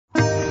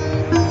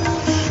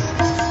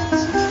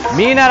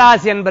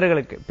மீனராசி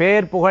என்பர்களுக்கு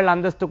பேர் புகழ்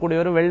அந்தஸ்து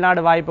கூடியவரும்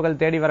வெளிநாடு வாய்ப்புகள்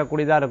தேடி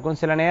வரக்கூடியதா இருக்கும்.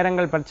 சில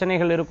நேரங்கள்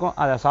பிரச்சனைகள் இருக்கும்,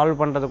 அதை சால்வ்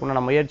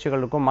பண்றதுக்குண்டான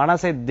முயற்சிகள் இருக்கும்.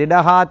 மனசை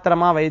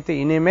திடகாத்திரமா வைத்து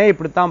இனிமே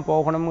இப்படித்தான்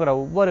போகணுங்கிற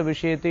ஒவ்வொரு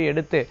விஷயத்தையும்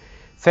எடுத்து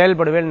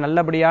செயல்படுவேல்.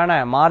 நல்லபடியான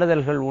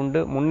மாறுதல்கள்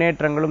உண்டு,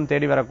 முன்னேற்றங்களும்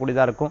தேடி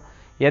வரக்கூடியதா இருக்கும்.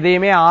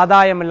 எதையுமே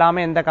ஆதாயம்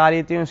இல்லாம எந்த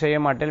காரியத்தையும் செய்ய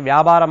மாட்டேன்.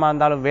 வியாபாரமா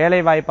இருந்தாலும்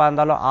வேலை வாய்ப்பா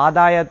இருந்தாலும்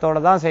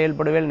ஆதாயத்தோட தான்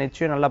செயல்படுவேல்.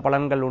 நிச்சயம் நல்ல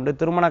பலன்கள் உண்டு.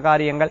 திருமண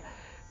காரியங்கள்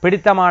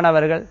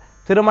பிடித்தமானவர்கள்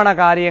திருமண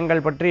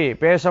காரியங்கள் பற்றி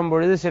பேசும்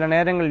பொழுது சில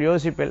நேரங்கள்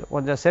யோசிப்பேன்,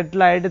 கொஞ்சம்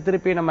செட்டில் ஆயிட்டு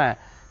திருப்பி நம்ம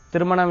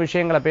திருமண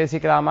விஷயங்களை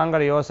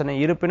பேசிக்கலாமாங்கிற யோசனை.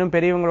 இருப்பினும்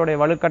பெரியவங்களுடைய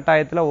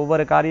வலுக்கட்டாயத்துல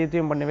ஒவ்வொரு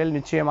காரியத்தையும் பண்ணுவேல்.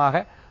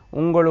 நிச்சயமாக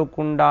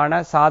உங்களுக்குண்டான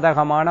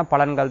சாதகமான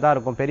பலன்கள் தான்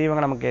இருக்கும்.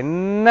 பெரியவங்க நமக்கு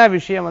என்ன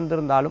விஷயம்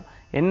வந்திருந்தாலும்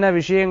என்ன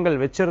விஷயங்கள்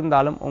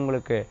வச்சிருந்தாலும்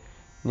உங்களுக்கு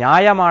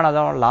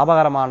நியாயமானதாகவும்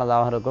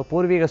லாபகரமானதாகவும் இருக்கும்.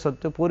 பூர்வீக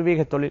சொத்து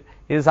பூர்வீக தொழில்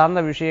இது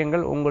சார்ந்த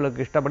விஷயங்கள்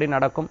உங்களுக்கு இஷ்டப்படி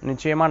நடக்கும்.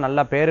 நிச்சயமா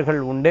நல்ல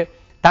பெயர்கள் உண்டு.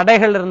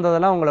 தடைகள்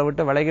இருந்ததெல்லாம் உங்களை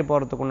விட்டு விலகி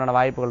போறதுக்கு உண்டான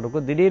வாய்ப்புகள்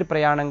இருக்கும். திடீர்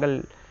பிரயாணங்கள்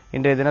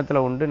இன்றைய தினத்துல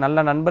உண்டு.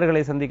 நல்ல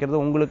நண்பர்களை சந்திக்கிறது,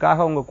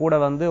 உங்களுக்காக உங்க கூட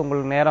வந்து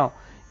உங்களுக்கு நேரம்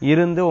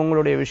இருந்து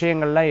உங்களுடைய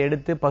விஷயங்கள்லாம்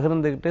எடுத்து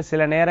பகிர்ந்துக்கிட்டு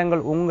சில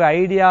நேரங்கள் உங்க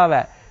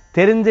ஐடியாவை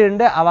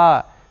தெரிஞ்சுண்டு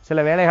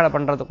சில வேலைகளை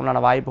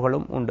பண்றதுக்குண்டான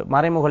வாய்ப்புகளும் உண்டு.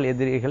 மறைமுக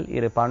எதிரிகள்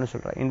இருப்பான்னு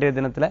சொல்றேன். இன்றைய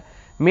தினத்துல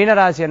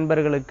மீனராசி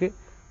என்பர்களுக்கு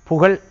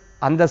புகழ்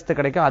அந்தஸ்து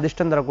கிடைக்கும்.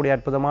 அதிர்ஷ்டம் தரக்கூடிய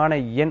அற்புதமான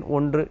எண்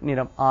 1,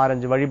 நிறம்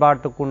ஆரஞ்சு.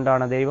 வழிபாட்டுக்கு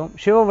உண்டான தெய்வம்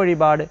சிவ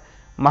வழிபாடு,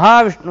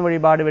 மகாவிஷ்ணு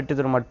வழிபாடு வெற்றி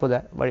தரும் அற்புத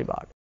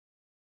வழிபாடு.